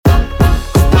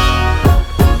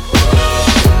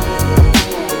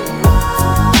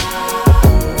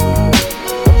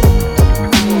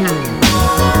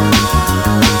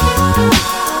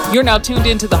You're now tuned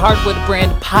into the Hardwood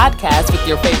Brand podcast with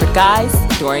your favorite guys,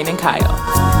 Dorian and Kyle.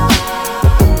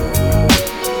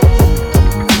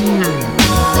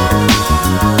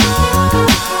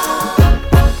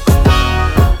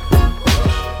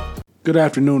 Good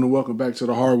afternoon and welcome back to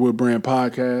the Hardwood Brand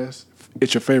podcast.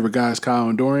 It's your favorite guys, Kyle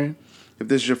and Dorian. If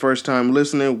this is your first time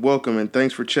listening, welcome and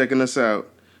thanks for checking us out.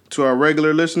 To our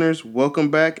regular listeners, welcome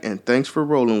back and thanks for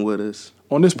rolling with us.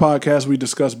 On this podcast, we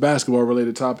discuss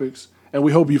basketball-related topics, and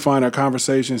we hope you find our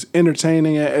conversations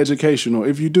entertaining and educational.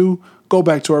 If you do, go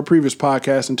back to our previous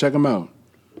podcast and check them out.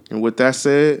 And with that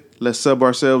said, let's sub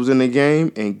ourselves in the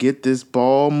game and get this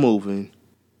ball moving.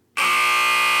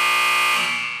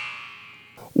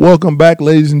 Welcome back,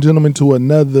 ladies and gentlemen, to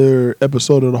another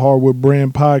episode of the Hardwood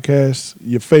Brand podcast.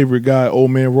 Your favorite guy,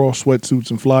 Old Man Raw,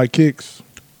 Sweatsuits and Fly Kicks.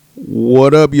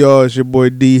 What up, y'all? It's your boy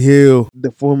D Hill, the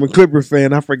former Clipper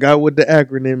fan. I forgot what the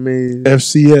acronym is.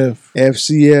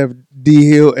 FCF, D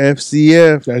Hill,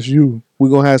 FCF. That's you. We're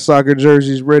going to have soccer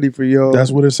jerseys ready for y'all.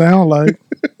 That's what it sounds like.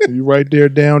 You right there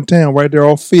downtown, right there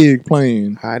off Fig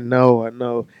playing. I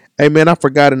know. Hey, man, I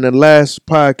forgot in the last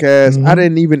podcast, I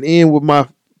didn't even end with my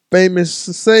famous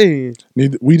saying.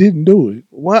 We didn't do it.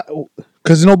 What?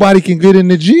 Because nobody can get in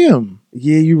the gym.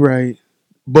 Yeah, you're right.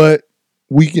 But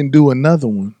we can do another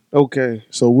one. Okay.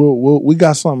 So we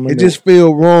got something. It just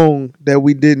feel wrong that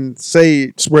we didn't say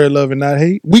it. Spread love and not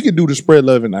hate. We could do the spread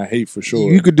love and not hate for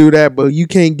sure. You could do that, but you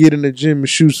can't get in the gym and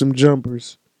shoot some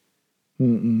jumpers.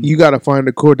 You got to find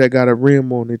a court that got a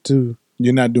rim on it too.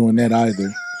 You're not doing that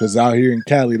either. Because out here in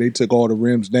Cali, they took all the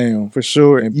rims down. For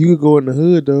sure. And you could go in the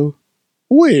hood though.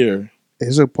 Where?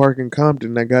 There's a park in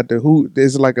Compton that got the hoop.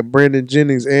 There's like a Brandon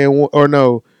Jennings and one, or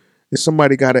no, if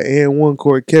somebody got an and one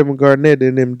court. Kevin Garnett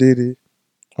and them did it.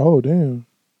 Oh damn!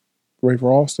 Ray for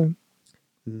Austin?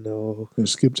 No. And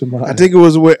skip to my. I think it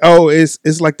was with. Oh,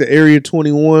 it's like the Area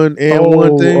 21 and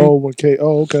one thing. Oh, okay.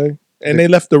 Oh, okay. And they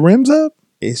left the rims up.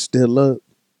 It's still up.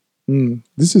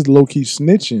 This is low key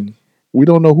snitching. We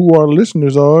don't know who our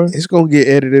listeners are. It's gonna get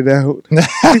edited out.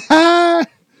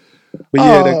 But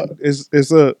yeah,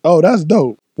 it's up. Oh, that's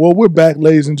dope. Well, we're back,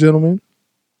 ladies and gentlemen.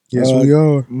 Yes, we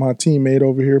are. My teammate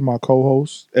over here, my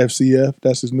co-host, FCF.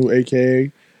 That's his new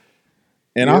AKA.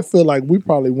 And I feel like we're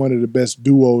probably one of the best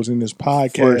duos in this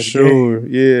podcast. For sure.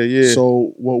 game. Yeah.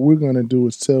 So what we're going to do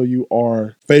is tell you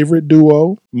our favorite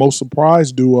duo, most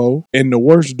surprised duo, and the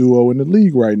worst duo in the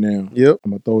league right now. Yep.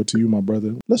 I'm going to throw it to you, my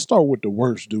brother. Let's start with the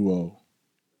worst duo.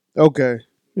 Okay.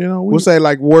 You know, we'll say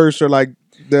like worst or like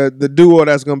the duo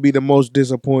that's going to be the most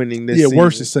disappointing this season. Yeah,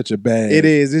 worst is such a bad. It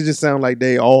is. It just sounds like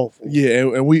they awful. Yeah,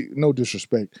 and we, no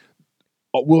disrespect,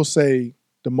 we'll say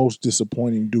the most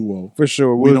disappointing duo. For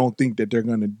sure. We don't think that they're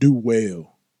going to do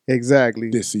well. Exactly.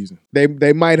 This season.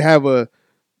 They might have a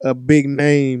big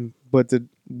name, but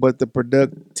the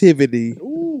productivity.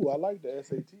 Ooh, I like the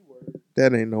SAT word.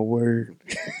 That ain't no word.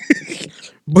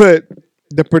 But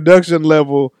the production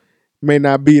level may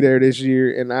not be there this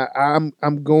year, and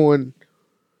I'm going.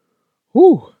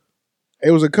 Whew. It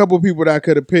was a couple people that I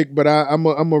could have picked, but I'm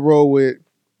a roll with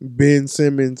Ben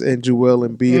Simmons and Joel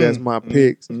Embiid as my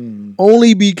picks.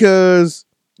 Only because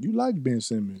you like Ben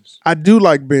Simmons. I do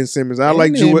like Ben Simmons. I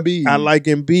like Joel. Embiid. I like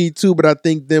Embiid too, but I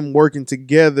think them working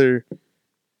together,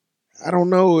 I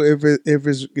don't know if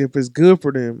it's good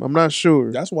for them. I'm not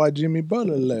sure. That's why Jimmy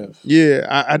Butler left. Yeah,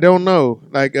 I don't know.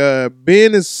 Like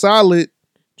Ben is solid,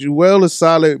 Joel is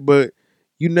solid, but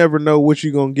you never know what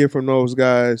you're gonna get from those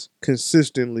guys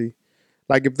consistently.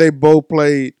 Like if they both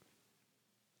played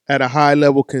at a high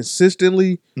level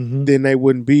consistently, then they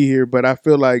wouldn't be here. But I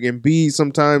feel like Embiid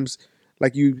sometimes,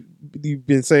 like you've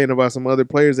been saying about some other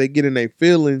players, they get in their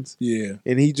feelings. Yeah.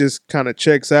 And he just kind of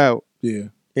checks out. Yeah.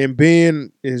 And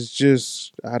Ben is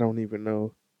just, I don't even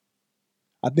know.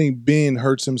 I think Ben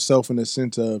hurts himself in the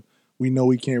sense of we know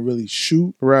he can't really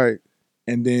shoot. Right.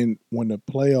 And then when the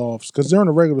playoffs, because during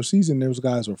the regular season, those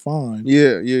guys were fine.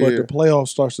 Yeah. But the playoffs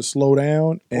starts to slow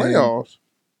down. And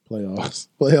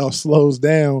Playoffs slows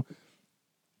down,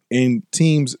 and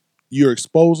teams, you're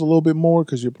exposed a little bit more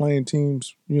because you're playing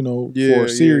teams, for a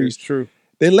series. Yeah, true.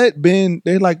 They let Ben,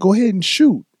 they're like, go ahead and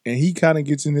shoot. And he kind of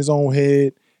gets in his own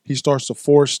head. He starts to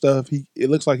force stuff. It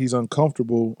looks like he's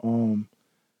uncomfortable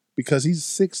because he's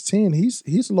 6'10".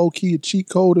 He's low-key a cheat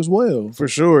code as well. For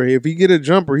sure. If he get a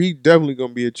jumper, he definitely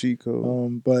going to be a cheat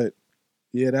code. But,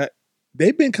 yeah,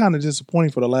 they've been kind of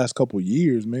disappointing for the last couple of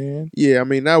years, man. Yeah, I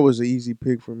mean, that was an easy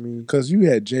pick for me. Because you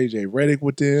had J.J. Redick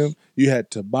with them. You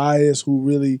had Tobias,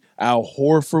 Al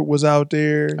Horford was out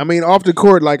there. I mean, off the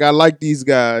court, like, I like these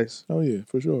guys. Oh, yeah,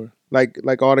 for sure.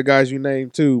 Like all the guys you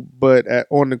named, too. But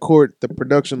on the court, the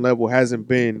production level hasn't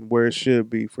been where it should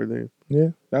be for them.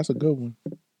 Yeah, that's a good one.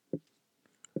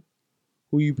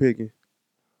 Who you picking?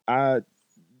 I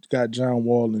got John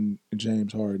Wall and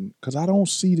James Harden because I don't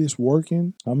see this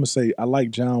working. I'm gonna say I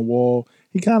like John Wall.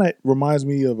 He kind of reminds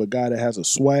me of a guy that has a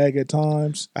swag at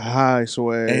times, A high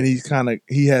swag. and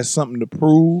he has something to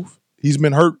prove. He's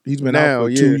been hurt. He's been out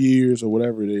for 2 years or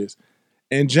whatever it is.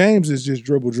 And James is just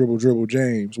dribble, dribble, dribble.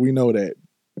 James, we know that.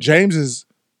 James is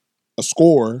a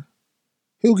scorer.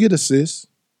 He'll get assists,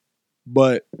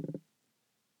 but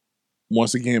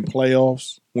once again,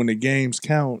 playoffs when the games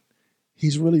count,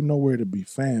 he's really nowhere to be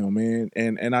found, man.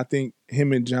 And I think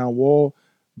him and John Wall,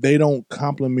 they don't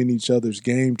complement each other's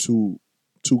game too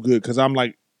good. Because I'm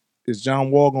like, is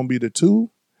John Wall gonna be the 2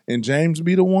 and James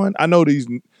be the 1? I know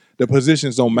the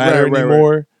positions don't matter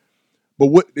anymore. Right. But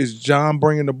what is John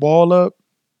bringing the ball up,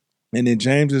 and then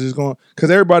James is just going?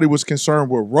 Because everybody was concerned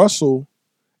with Russell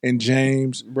and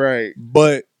James, right?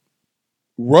 But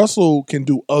Russell can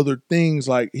do other things,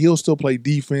 like he'll still play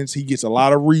defense. He gets a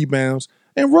lot of rebounds,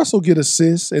 and Russell get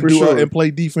assists and and play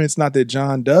defense. Not that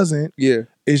John doesn't. Yeah,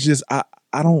 it's just I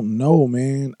don't know,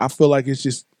 man. I feel like it's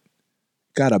just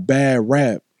got a bad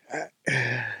rap,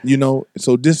 you know.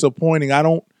 So disappointing. I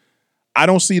don't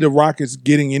see the Rockets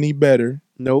getting any better.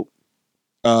 Nope.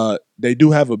 They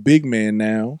do have a big man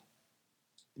now.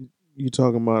 You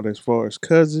talking about as far as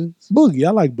Cousins? Boogie,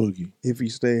 I like Boogie. If he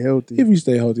stay healthy.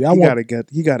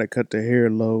 He gotta cut the hair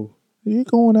low. You're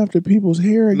going after people's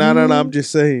hair again? No, I'm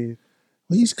just saying.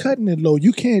 Well, he's cutting it low.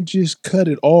 You can't just cut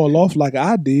it all off like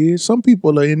I did. Some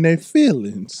people are in their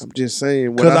feelings. I'm just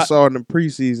saying, what I saw in the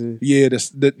preseason. Yeah,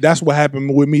 that's what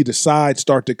happened with me. The sides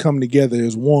start to come together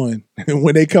as one. And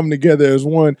when they come together as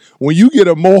one, when you get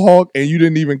a mohawk and you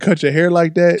didn't even cut your hair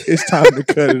like that, it's time to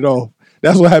cut it off.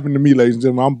 That's what happened to me, ladies and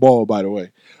gentlemen. I'm bald, by the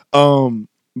way.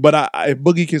 But if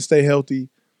Boogie can stay healthy,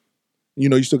 you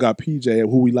know, you still got PJ,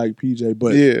 who we like PJ.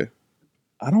 But yeah,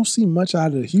 I don't see much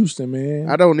out of Houston, man.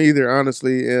 I don't either,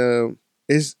 honestly.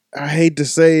 I hate to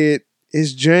say it,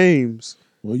 it's James.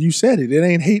 Well, you said it. It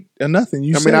ain't hate or nothing.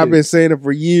 I've been saying it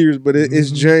for years, but it's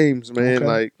James,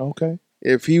 man. Okay.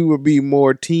 If he would be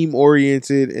more team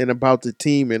oriented and about the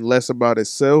team and less about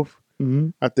himself,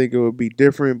 I think it would be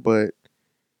different. But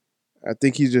I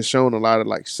think he's just shown a lot of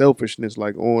like selfishness,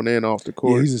 like on and off the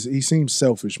court. Yeah, he seems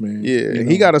selfish, man. Yeah, you know?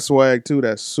 He got a swag too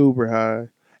that's super high.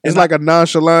 It's like a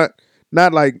nonchalant,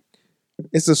 not like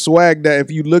it's a swag that if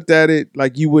you looked at it,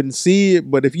 like you wouldn't see it,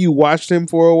 but if you watched him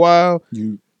for a while,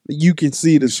 you can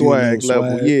see the swag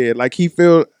level. Swag. Yeah, like he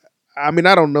feel. I mean,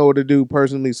 I don't know what to do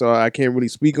personally, so I can't really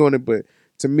speak on it. But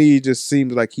to me, it just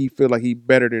seems like he feel like he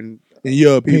better than in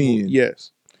your opinion.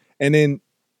 Yes, and then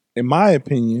in my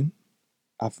opinion,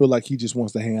 I feel like he just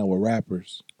wants to hang out with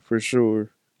rappers. For sure.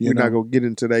 We're not going to get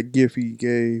into that gif he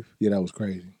gave. Yeah, that was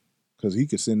crazy. Because he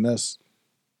could send us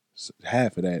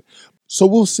half of that. So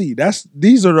we'll see.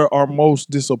 These are our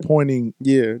most disappointing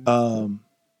duos,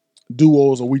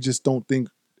 or we just don't think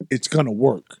it's going to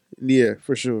work. Yeah,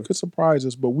 for sure. Could surprise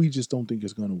us, but we just don't think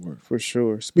it's going to work. For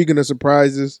sure. Speaking of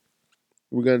surprises,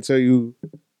 we're going to tell you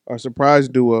our surprise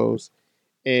duos.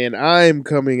 And I'm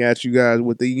coming at you guys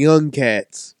with the young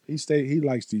cats. He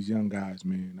likes these young guys,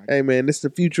 man. Hey, man, this is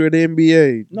the future of the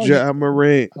NBA. Ja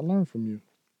Morant. I learned from you.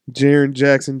 Jaren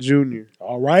Jackson Jr.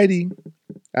 All righty.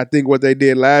 I think what they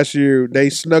did last year,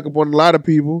 they snuck up on a lot of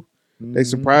people. Mm-hmm. They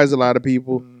surprised a lot of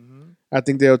people. Mm-hmm. I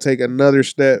think they'll take another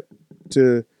step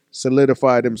to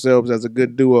solidify themselves as a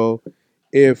good duo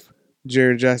if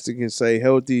Jaren Jackson can stay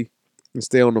healthy and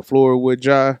stay on the floor with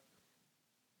Ja.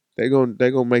 They're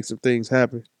gonna make some things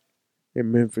happen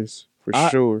in Memphis for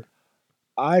sure.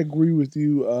 I agree with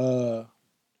you.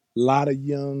 Lot of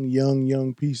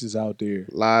young pieces out there.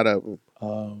 A lot of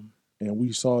them. And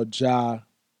we saw Ja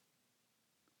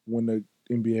when the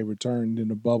NBA returned in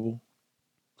the bubble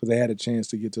because they had a chance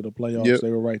to get to the playoffs. Yep. They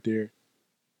were right there.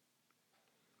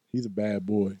 He's a bad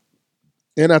boy.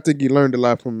 And I think he learned a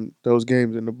lot from those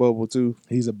games in the bubble too.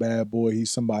 He's a bad boy. He's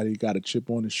somebody got a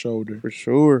chip on his shoulder. For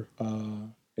sure.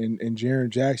 And Jaren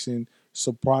Jackson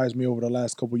surprised me over the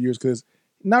last couple of years because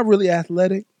not really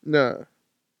athletic. Nah.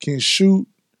 Can shoot.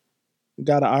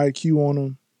 Got an IQ on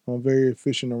him. Very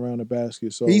efficient around the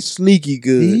basket. So he's sneaky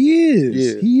good. He is.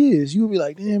 Yeah. He is. You would be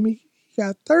like, damn, he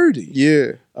got 30.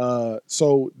 Yeah.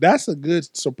 So that's a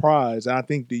good surprise. I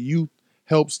think the youth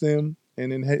helps them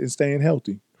and staying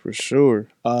healthy. For sure.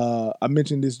 I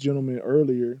mentioned this gentleman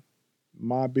earlier.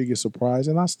 My biggest surprise,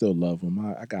 and I still love him.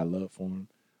 I got love for him.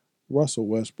 Russell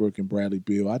Westbrook and Bradley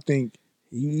Beal. I think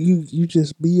you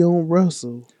just be on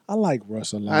Russell. I like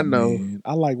Russ a lot. I know. Man.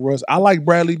 I like Russ. I like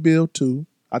Bradley Beal too.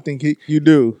 I think you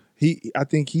do. I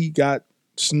think he got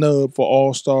snubbed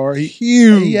for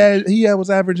Huge. He was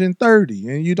averaging 30,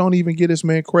 and you don't even get this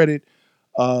man credit.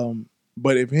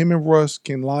 But if him and Russ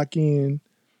can lock in,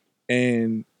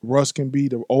 and Russ can be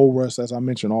the old Russ, as I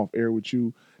mentioned off air with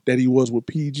you, that he was with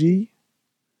PG,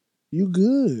 you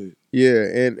good. Yeah,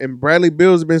 and Bradley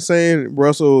Bill's been saying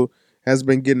Russell has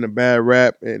been getting a bad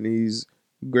rap, and he's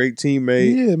a great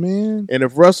teammate. Yeah, man. And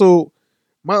if Russell,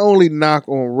 my only knock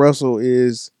on Russell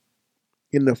is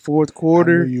in the fourth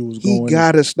quarter, he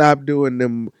gotta stop doing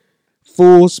them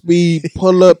full speed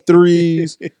pull up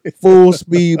threes, full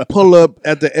speed pull up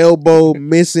at the elbow,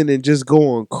 missing and just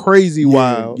going crazy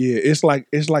wild. Yeah, it's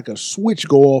like a switch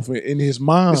go off in his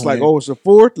mind. It's like, oh, it's a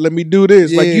fourth. Let me do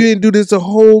this. Like you didn't do this the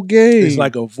whole game. It's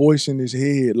like a voice in his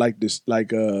head, like this,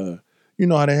 like you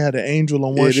know how they had an angel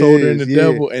on one shoulder and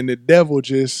the devil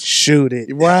just shoot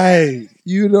it. Right.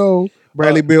 You know,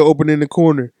 Bradley Beal open in the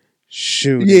corner.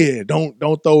 Shoot. Yeah, don't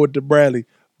throw it to Bradley.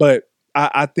 But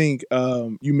I think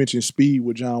you mentioned speed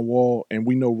with John Wall, and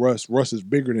we know Russ. Russ is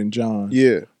bigger than John.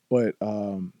 Yeah. But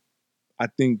I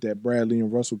think that Bradley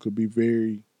and Russell could be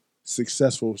very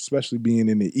successful, especially being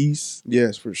in the East.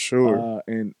 Yes, for sure.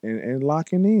 And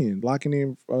locking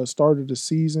in start of the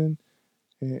season,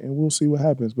 and we'll see what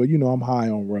happens. But, you know, I'm high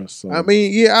on Russ. So. I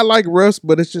mean, yeah, I like Russ,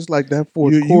 but it's just like that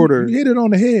fourth quarter. You hit it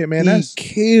on the head, man. He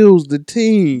kills the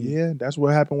team. Yeah, that's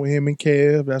what happened with him and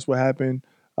Kev. That's what happened.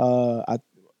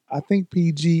 I think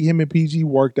him and PG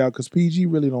worked out because PG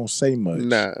really don't say much.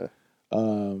 Nah.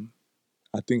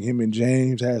 I think him and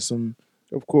James had some,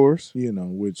 of course, you know,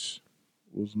 which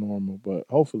was normal. But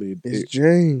hopefully, it's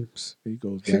James. He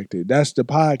goes back to that's the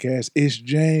podcast. It's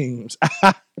James.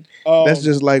 That's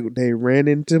just like they ran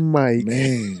into Mike.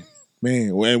 Man,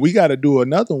 and we got to do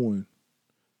another one.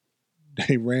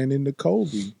 They ran into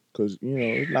Kobe. Because, you know,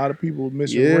 a lot of people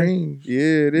missing rings.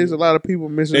 Yeah, it is a lot of people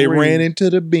missing rings. They ran into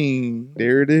the beam.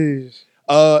 There it is.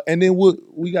 And then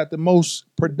we got the most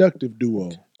productive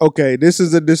duo. Okay, this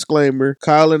is a disclaimer.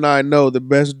 Kyle and I know the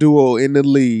best duo in the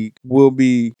league will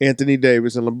be Anthony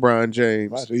Davis and LeBron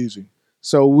James. That's easy.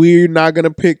 So we're not going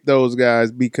to pick those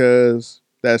guys because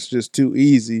that's just too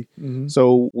easy. Mm-hmm.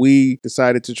 So we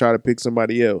decided to try to pick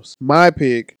somebody else. My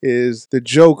pick is the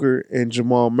Joker and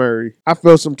Jamal Murray. I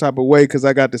felt some type of way because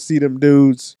I got to see them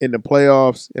dudes in the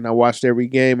playoffs, and I watched every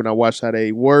game, and I watched how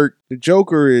they work. The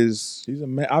Joker is...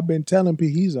 I've been telling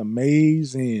people he's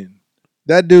amazing.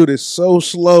 That dude is so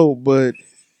slow, but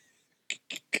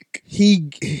he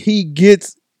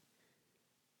gets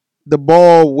the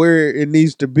ball where it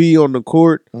needs to be on the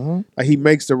court. Uh-huh. Like he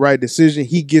makes the right decision.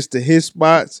 He gets to his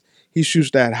spots. He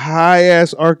shoots that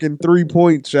high-ass arcing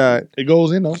three-point shot. It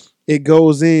goes in, though. It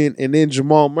goes in, and then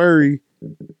Jamal Murray,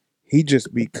 he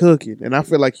just be cooking. And I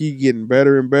feel like he getting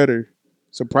better and better,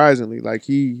 surprisingly. Like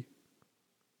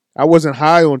I wasn't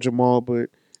high on Jamal, but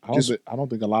I don't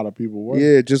think a lot of people were.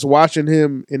 Yeah, just watching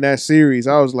him in that series,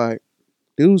 I was like,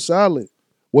 dude, solid.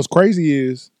 What's crazy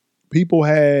is people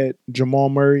had Jamal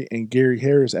Murray and Gary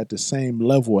Harris at the same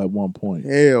level at one point.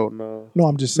 Hell no. No,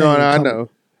 I'm just saying. No, I know.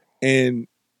 And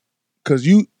because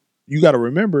you got to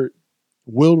remember,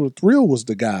 Will the Thrill was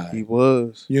the guy. He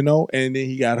was. You know, and then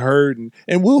he got hurt.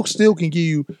 And Will still can give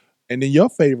you, and then your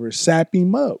favorite, sap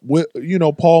him up. You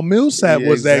know, Paul Millsap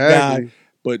was that guy.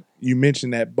 But you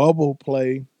mentioned that bubble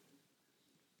play.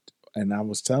 And I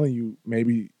was telling you,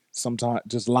 maybe sometimes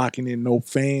just locking in no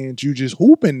fans, you just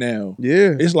hooping now.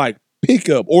 Yeah. It's like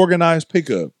pickup, organized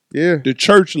pickup. Yeah. The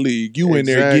church league, you in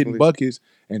there getting buckets.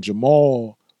 And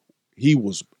Jamal,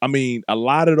 a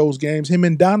lot of those games, him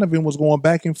and Donovan was going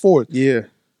back and forth. Yeah.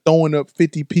 Throwing up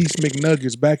 50-piece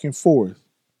McNuggets back and forth.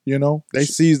 You know? They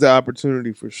seized the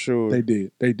opportunity for sure. They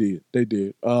did.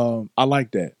 I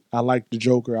like that. I like the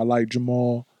Joker. I like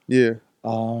Jamal. Yeah.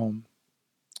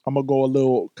 I'm going to go a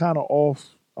little kind of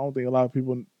off. I don't think a lot of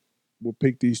people will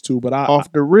pick these two, but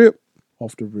Off the rip. I'm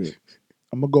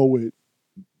going to go with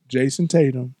Jason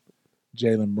Tatum,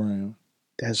 Jaylen Brown.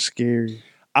 That's scary.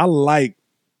 I like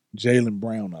Jaylen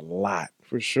Brown a lot.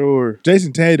 For sure.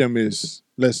 Jason Tatum is,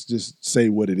 let's just say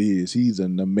what it is. He's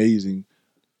an amazing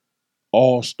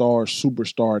all-star,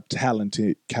 superstar,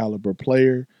 talented caliber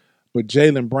player. But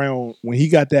Jaylen Brown, when he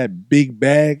got that big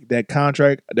bag, that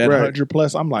contract, that 100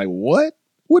 plus, I'm like, what?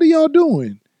 What are y'all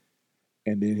doing?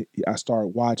 And then I start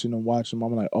watching him.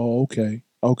 I'm like, oh, okay.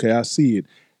 Okay, I see it.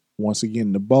 Once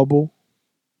again, the bubble.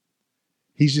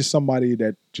 He's just somebody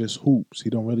that just hoops. He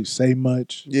don't really say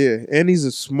much. Yeah, and he's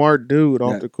a smart dude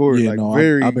off the court. Yeah,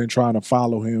 I've been trying to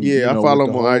follow him. Yeah, I follow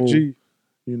him on IG.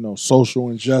 You know, social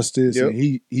injustice. Yep.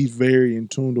 And he's very in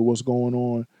tune to what's going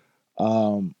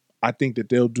on. I think that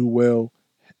they'll do well.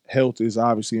 Health is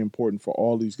obviously important for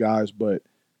all these guys, but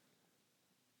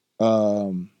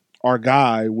our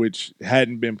guy, which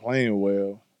hadn't been playing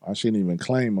well, I shouldn't even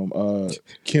claim him,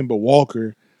 Kemba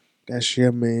Walker, That's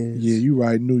your man. Yeah, you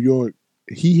right. New York.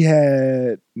 He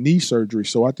had knee surgery,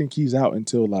 so I think he's out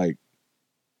until like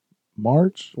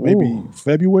March, maybe Ooh.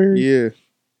 February. Yeah.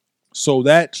 So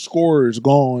that scorer is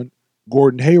gone.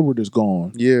 Gordon Hayward is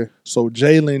gone. Yeah. So if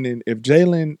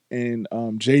Jalen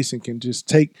and Jason can just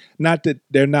take, not that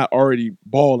they're not already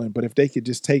balling, but if they could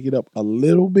just take it up a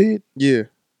little bit, Yeah.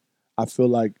 I feel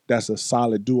like that's a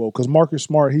solid duo. Because Marcus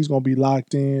Smart, he's going to be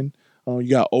locked in. You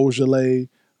got Ojale.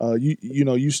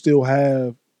 You still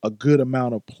have a good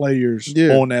amount of players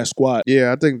on that squad.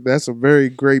 Yeah, I think that's a very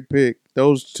great pick.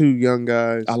 Those two young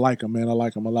guys. I like them, man. I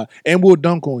like them a lot. And we'll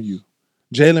dunk on you.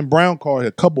 Jalen Brown caught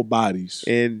a couple bodies.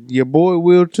 And your boy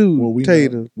will too, Well,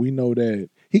 Tatum. We know that.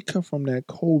 He come from that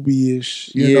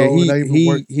Kobe-ish,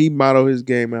 he modeled his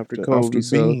game after Kobe.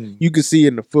 So you can see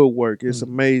in the footwork. It's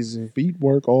amazing. Feet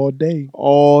work all day.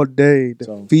 All day.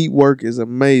 The feet work is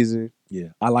amazing.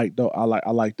 Yeah. I like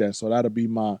that. So that'll be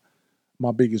my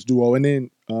biggest duo. And then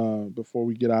before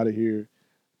we get out of here,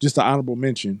 just an honorable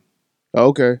mention.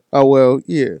 Okay. Oh well,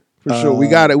 yeah, for sure. We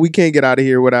got it. We can't get out of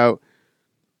here without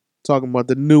talking about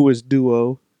the newest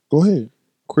duo. Go ahead.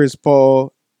 Chris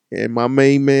Paul and my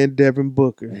main man Devin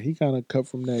Booker. And he kind of cut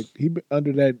from that. He been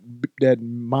under that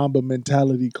Mamba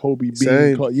mentality. Kobe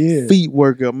Same. being yeah. Feet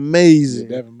work amazing.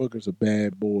 Yeah, Devin Booker's a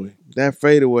bad boy. That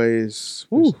fadeaway is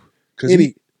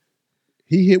because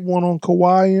he hit one on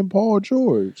Kawhi and Paul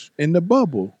George in the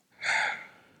bubble.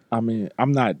 I mean,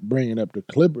 I'm not bringing up the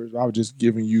Clippers. I was just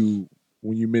giving you,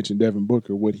 when you mentioned Devin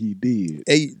Booker, what he did.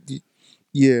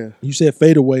 Yeah. You said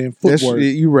fadeaway and footwork.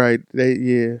 You're right.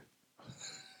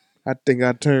 I think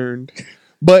I turned.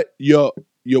 But you're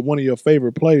one of your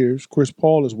favorite players, Chris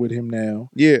Paul, is with him now.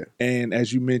 Yeah. And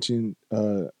as you mentioned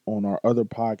on our other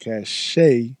podcast,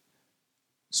 Shea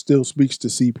still speaks to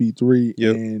CP3.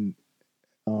 Yep. And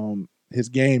his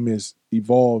game has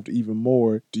evolved even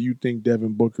more. Do you think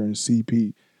Devin Booker and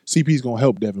CP's going to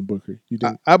help Devin Booker? You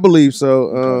think? I believe so.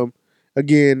 Okay.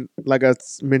 Again, like I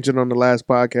mentioned on the last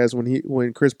podcast,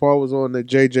 when Chris Paul was on the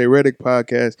JJ Redick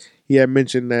podcast, he had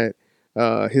mentioned that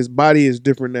his body is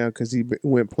different now because he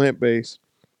went plant-based.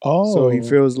 Oh. So he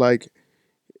feels like,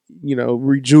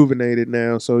 rejuvenated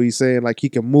now. So he's saying like he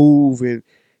can move and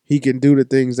he can do the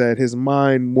things that his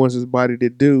mind wants his body to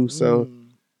do. So,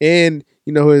 and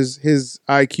his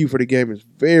IQ for the game is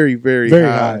very, very, very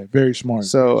high, very smart.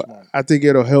 So very smart. I think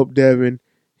it'll help Devin.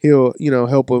 He'll,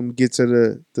 help him get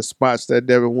to the spots that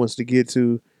Devin wants to get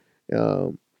to.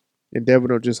 And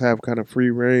Devin will just have kind of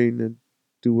free reign and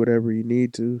do whatever he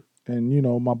need to. And,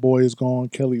 my boy is gone,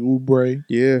 Kelly Oubre.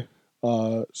 Yeah.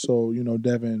 So,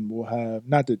 Devin will have,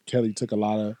 not that Kelly took a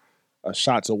lot of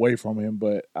shots away from him,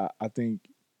 but I think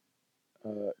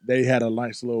they had a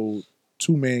nice little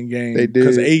two-man game. They did.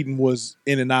 Because Aiden was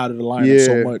in and out of the lineup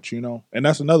so much, And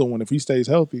that's another one. If he stays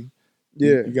healthy,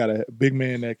 you got a big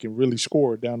man that can really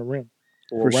score down the rim.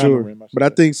 Or for around sure. The rim, but I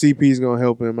think CP is going to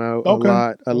help him out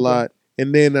a lot.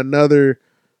 And then another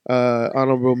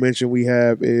honorable mention we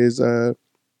have is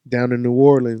down in New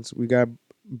Orleans. We got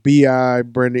B.I.,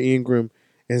 Brandon Ingram,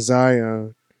 and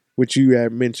Zion, which you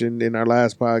had mentioned in our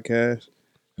last podcast.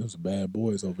 Those are bad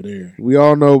boys over there. We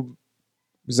all know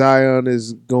Zion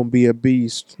is going to be a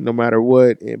beast no matter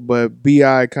what. But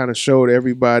B.I. kind of showed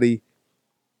everybody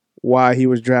why he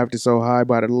was drafted so high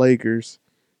by the Lakers.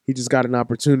 He just got an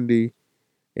opportunity,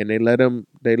 and they let him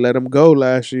go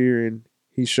last year, and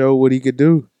he showed what he could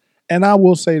do. And I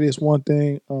will say this one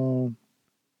thing.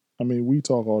 We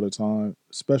talk all the time.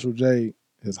 Special J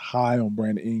is high on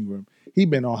Brandon Ingram. He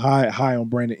been on high on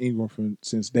Brandon Ingram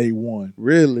since day one.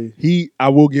 Really? I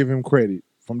will give him credit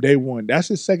from day one. That's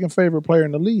his second favorite player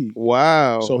in the league.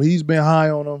 Wow. So he's been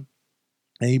high on him,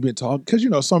 and he's been talking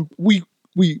because some we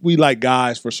like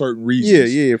guys for certain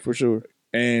reasons. Yeah, for sure.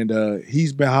 And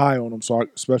he's been high on him. So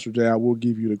Special J, I will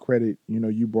give you the credit.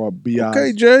 You brought B.I.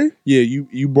 Okay, Jay. Yeah,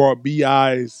 you brought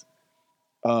B.I.'s.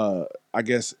 I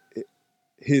guess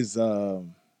his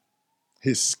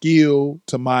skill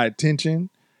to my attention,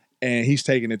 and he's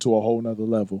taking it to a whole nother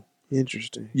level.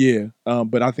 Interesting. Yeah.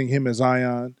 But I think him and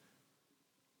Zion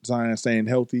staying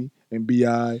healthy, and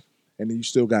B.I., and then you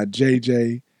still got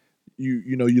JJ.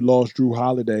 You lost Drew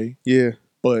Holiday. Yeah.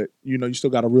 But, you still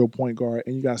got a real point guard,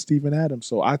 and you got Steven Adams.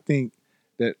 So I think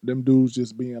that them dudes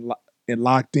just being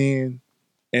locked in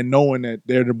and knowing that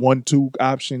they're the 1-2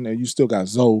 option, and you still got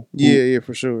Zoe. Yeah,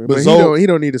 for sure. But Zoe, he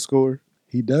don't need to score.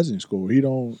 He doesn't score.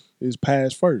 His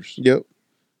pass first. Yep.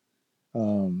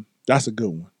 That's a good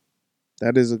one.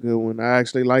 That is a good one. I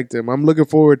actually like them. I'm looking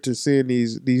forward to seeing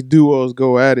these duos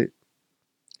go at it.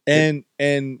 And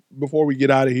before we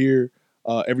get out of here,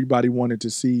 everybody wanted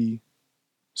to see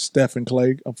Steph and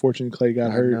Clay. Unfortunately, Clay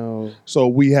got hurt. No. So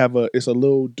we have it's a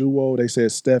little duo. They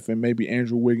said Steph and maybe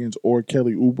Andrew Wiggins or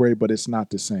Kelly Oubre, but it's not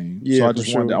the same. Yeah, so I for just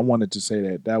sure. I wanted to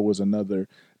say that was another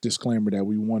disclaimer that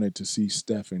we wanted to see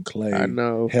Steph and Clay I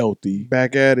know. healthy.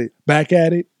 Back at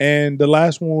it. And the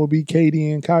last one will be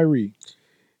KD and Kyrie.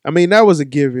 I mean, that was a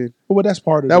given. Well, that's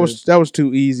part of that was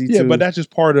too easy. Yeah, but that's just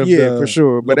part of for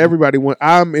sure. But everybody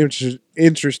I'm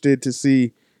interested to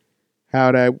see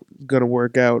how that gonna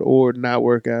work out or not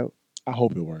work out. I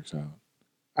hope it works out.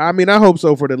 I mean, I hope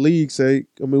so for the league's sake.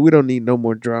 I mean, we don't need no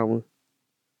more drama.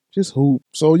 Just hoop.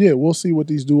 So yeah, we'll see what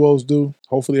these duos do.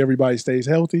 Hopefully everybody stays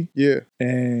healthy. Yeah.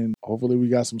 And hopefully we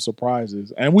got some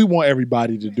surprises. And we want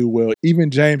everybody to do well.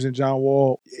 Even James and John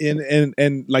Wall.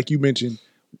 And like you mentioned,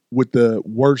 with the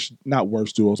not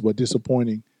worst duos, but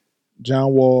disappointing,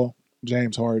 John Wall,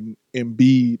 James Harden,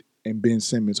 Embiid, and Ben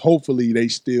Simmons. Hopefully they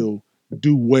still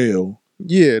do well.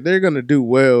 Yeah, they're going to do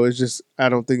well. It's just I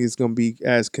don't think it's going to be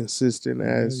as consistent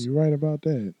as you're right about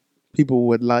that. People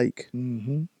would like.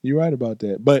 Mm-hmm. You're right about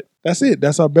that. But that's it.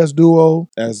 That's our best duo.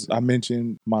 As I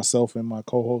mentioned, myself and my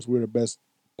co-host, we're the best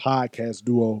podcast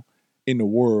duo in the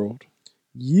world.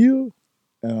 Yeah.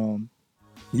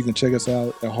 You can check us out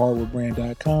at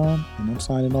hardwoodbrand.com. And I'm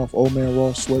signing off. Old Man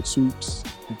Ross, sweatsuits,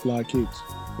 and fly kicks.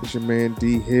 It's your man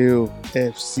D Hill,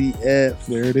 FCF.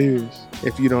 There it is.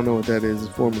 If you don't know what that is,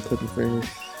 it's former Clipper fan.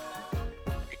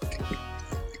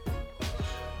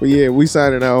 But yeah, we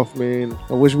signing off, man.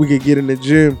 I wish we could get in the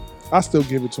gym. I still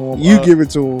give it to him. You give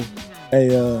it to him. Hey,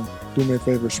 do me a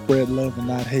favor, spread love and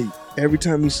not hate. Every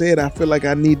time you say it, I feel like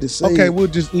I need to say it. Okay, we'll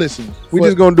just listen. We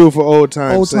just gonna do it for old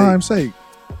time's sake. Old time's sake.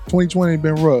 2020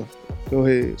 been rough. Go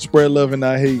ahead. Spread love and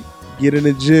not hate. Get in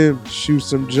the gym, shoot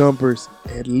some jumpers.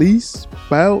 At least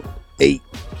about 8.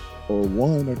 Or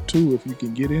 1 or 2 if you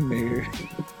can get in there.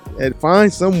 And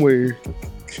find somewhere.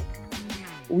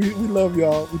 We love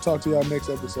y'all. We talk to y'all next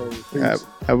episode. Peace.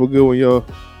 Have a good one, y'all.